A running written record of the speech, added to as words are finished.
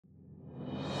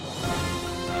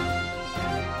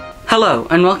Hello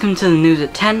and welcome to the news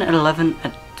at 10 at 11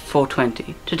 at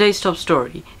 4:20. Today's top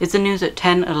story is the news at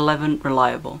 10 at 11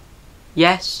 reliable?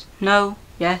 Yes, no,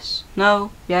 yes,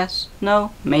 no, yes,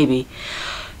 no, maybe.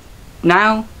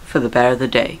 Now for the bear of the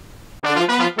day.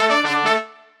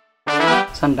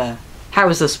 Sun Bear, how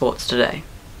was the sports today?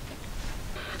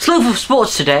 Slew of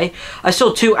sports today. I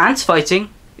saw two ants fighting.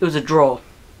 It was a draw.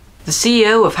 The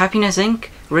CEO of Happiness Inc.,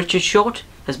 Richard Short,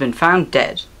 has been found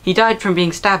dead. He died from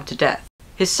being stabbed to death.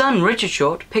 His son, Richard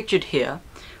Short, pictured here,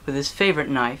 with his favourite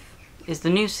knife, is the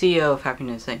new CEO of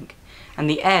Happiness Inc. and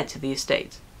the heir to the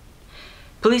estate.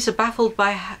 Police are baffled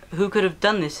by who could have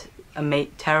done this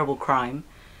terrible crime.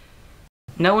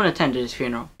 No one attended his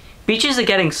funeral. Beaches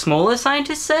are getting smaller,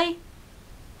 scientists say?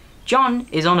 John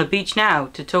is on a beach now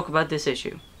to talk about this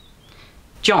issue.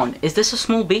 John, is this a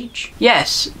small beach?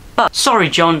 Yes, but... Sorry,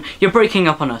 John, you're breaking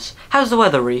up on us. How's the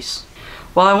weather, Reese?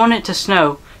 Well, I want it to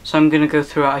snow, so I'm gonna go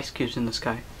through ice cubes in the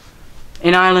sky.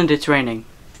 In Ireland it's raining,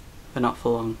 but not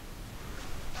for long.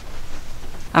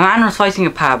 A man was fighting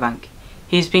a power bank.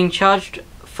 He is being charged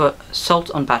for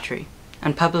assault on battery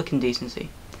and public indecency.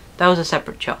 That was a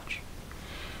separate charge.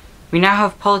 We now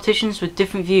have politicians with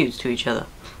different views to each other.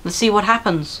 Let's see what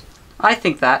happens. I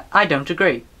think that. I don't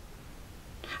agree.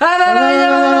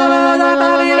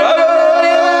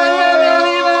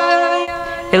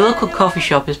 A local coffee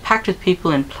shop is packed with people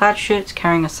in plaid shirts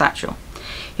carrying a satchel.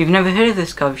 You've never heard of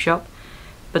this coffee shop,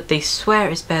 but they swear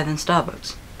it's better than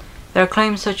Starbucks. There are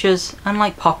claims such as,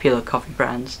 unlike popular coffee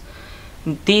brands,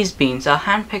 these beans are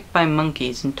handpicked by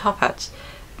monkeys in top hats.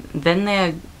 Then they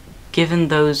are given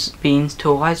those beans to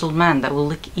a wise old man that will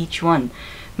lick each one,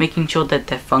 making sure that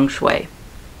they're feng shui.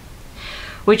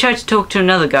 We tried to talk to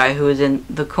another guy who was in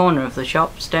the corner of the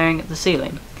shop staring at the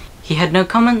ceiling. He had no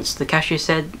comments. The cashier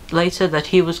said later that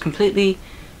he was completely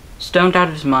stoned out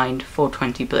of his mind,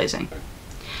 420 blazing.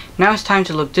 Now it's time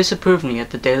to look disapprovingly at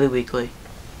the Daily Weekly.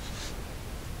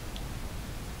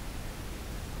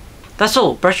 That's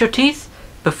all. Brush your teeth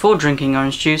before drinking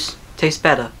orange juice. Tastes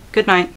better. Good night.